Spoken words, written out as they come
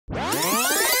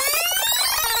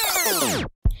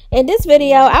In this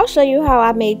video, I'll show you how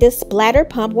I made this splatter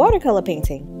pump watercolor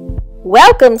painting.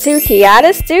 Welcome to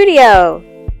Keiota Studio!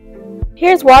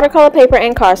 Here's watercolor paper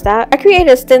and cardstock. I created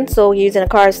a stencil using a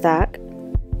cardstock.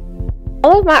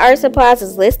 All of my art supplies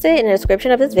is listed in the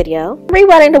description of this video.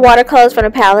 Rewriting the watercolors from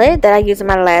the palette that I used in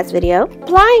my last video.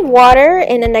 Applying water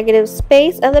in the negative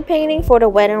space of the painting for the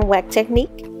wet and wet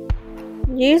technique.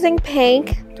 Using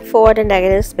paint for the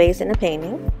negative space in the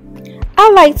painting. I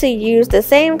like to use the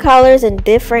same colors in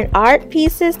different art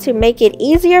pieces to make it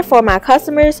easier for my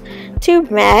customers to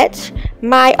match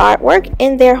my artwork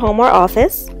in their home or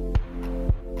office.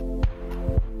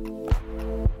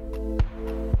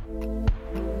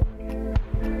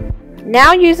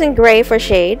 Now using gray for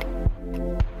shade.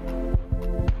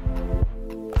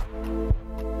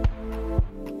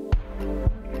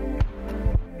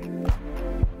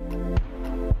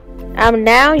 I'm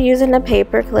now using the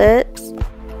paper clips.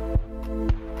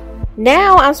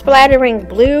 Now I'm splattering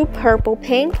blue, purple,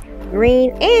 pink,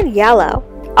 green, and yellow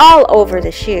all over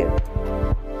the shoe.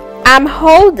 I'm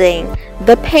holding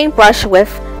the paintbrush with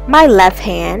my left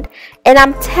hand and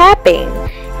I'm tapping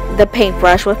the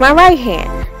paintbrush with my right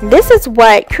hand. This is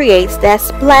what creates that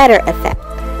splatter effect.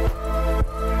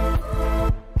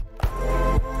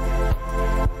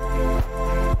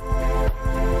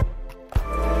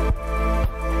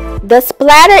 The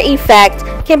splatter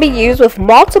effect can be used with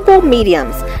multiple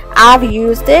mediums. I've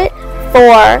used it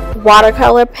for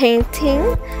watercolor painting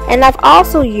and I've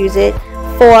also used it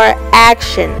for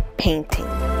action painting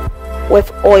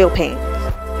with oil paint.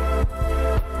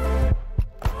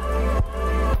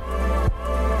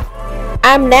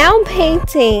 I'm now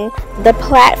painting the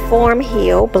platform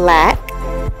heel black.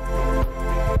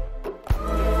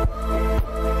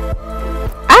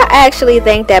 I actually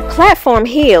think that platform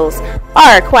heels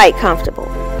are quite comfortable.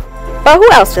 But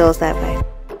who else feels that way?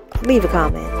 Leave a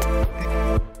comment.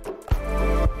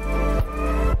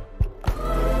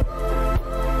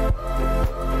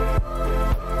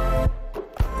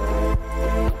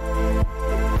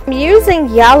 I'm using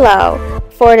yellow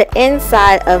for the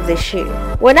inside of the shoe.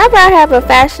 Whenever I have a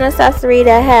fashion accessory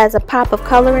that has a pop of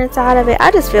color inside of it,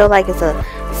 I just feel like it's a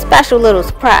special little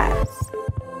surprise.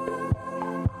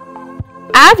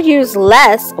 I've used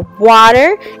less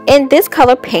water in this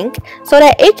color pink so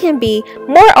that it can be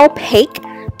more opaque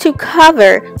to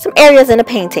cover some areas in the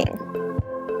painting.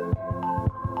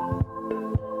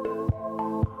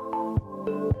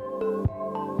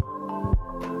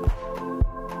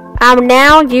 I'm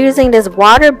now using this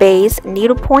water-based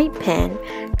needlepoint pen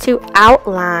to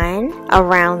outline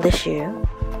around the shoe.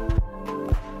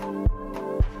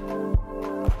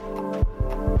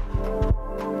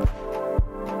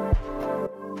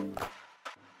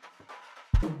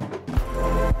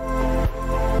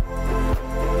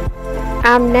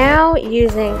 I'm now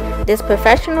using this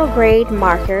professional grade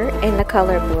marker in the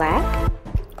color black.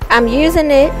 I'm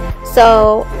using it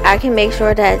so I can make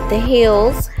sure that the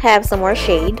heels have some more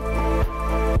shade.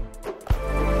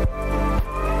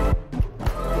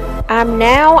 I'm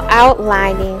now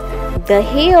outlining the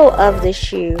heel of the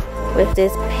shoe with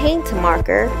this paint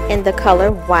marker in the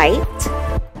color white.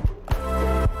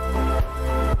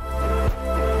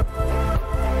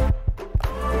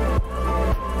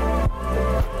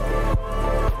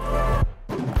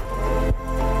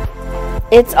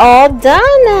 It's all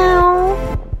done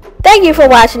now. Thank you for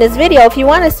watching this video. If you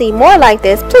want to see more like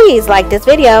this, please like this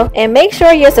video and make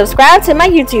sure you're subscribed to my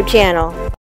YouTube channel.